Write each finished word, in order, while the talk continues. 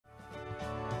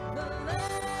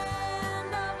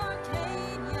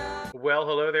Well,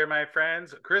 hello there, my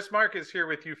friends. Chris Mark is here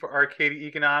with you for Arcadia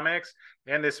Economics.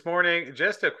 And this morning,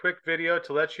 just a quick video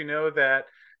to let you know that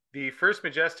the First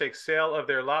Majestic sale of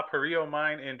their La Parrilla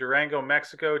mine in Durango,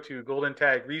 Mexico to Golden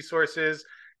Tag Resources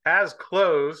has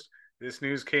closed. This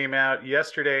news came out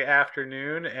yesterday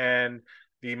afternoon, and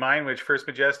the mine, which First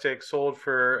Majestic sold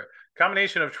for a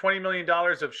combination of $20 million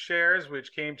of shares,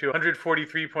 which came to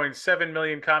 143.7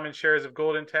 million common shares of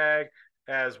Golden Tag,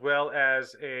 as well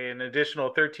as an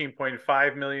additional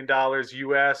 $13.5 million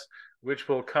US, which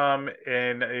will come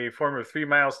in a form of 3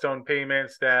 milestone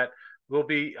payments that will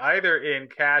be either in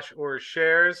cash or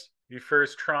shares. The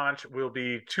first tranche will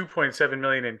be $2.7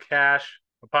 million in cash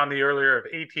upon the earlier of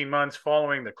 18 months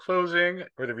following the closing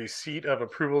or the receipt of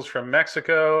approvals from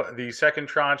Mexico. The second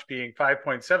tranche being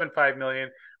 $5.75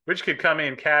 million, which could come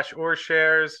in cash or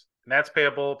shares. And that's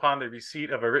payable upon the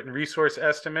receipt of a written resource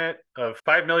estimate of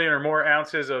 5 million or more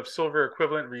ounces of silver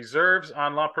equivalent reserves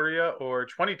on La Parrilla, or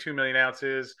 22 million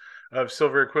ounces of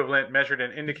silver equivalent measured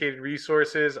and indicated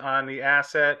resources on the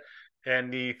asset.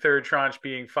 And the third tranche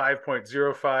being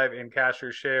 5.05 in cash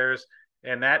or shares.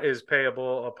 And that is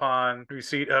payable upon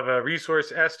receipt of a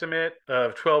resource estimate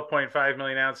of 12.5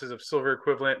 million ounces of silver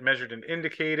equivalent measured and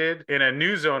indicated in a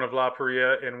new zone of La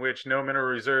Parrilla in which no mineral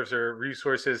reserves or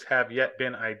resources have yet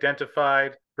been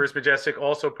identified. First Majestic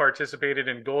also participated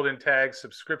in Golden Tag's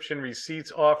subscription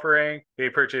receipts offering. They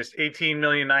purchased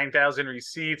 18,009,000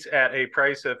 receipts at a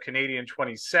price of Canadian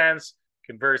 20 cents,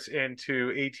 converts into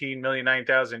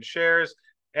 18,009,000 shares,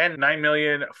 and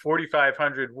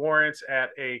 9,040,500 warrants at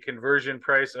a conversion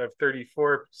price of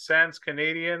 34 cents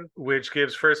Canadian, which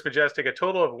gives First Majestic a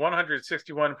total of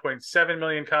 161.7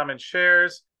 million common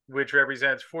shares, which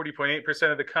represents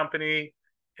 40.8% of the company.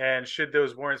 And should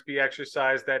those warrants be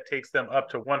exercised, that takes them up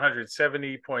to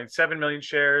 170.7 million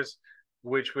shares,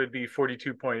 which would be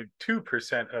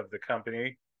 42.2% of the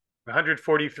company.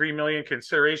 143 million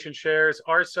consideration shares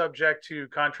are subject to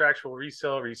contractual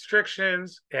resale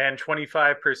restrictions, and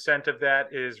 25% of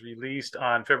that is released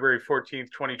on February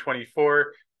 14th,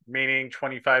 2024, meaning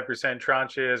 25%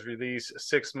 tranches release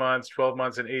 6 months, 12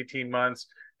 months, and 18 months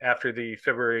after the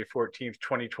February 14th,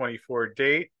 2024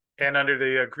 date. And under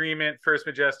the agreement, First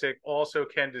Majestic also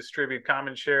can distribute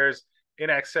common shares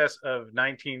in excess of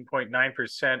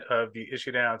 19.9% of the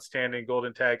issued and outstanding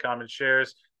Golden Tag common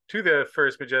shares to the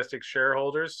First Majestic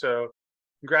shareholders. So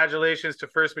congratulations to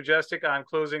First Majestic on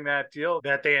closing that deal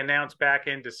that they announced back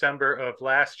in December of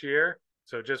last year.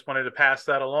 So just wanted to pass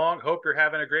that along. Hope you're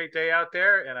having a great day out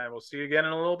there, and I will see you again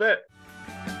in a little bit.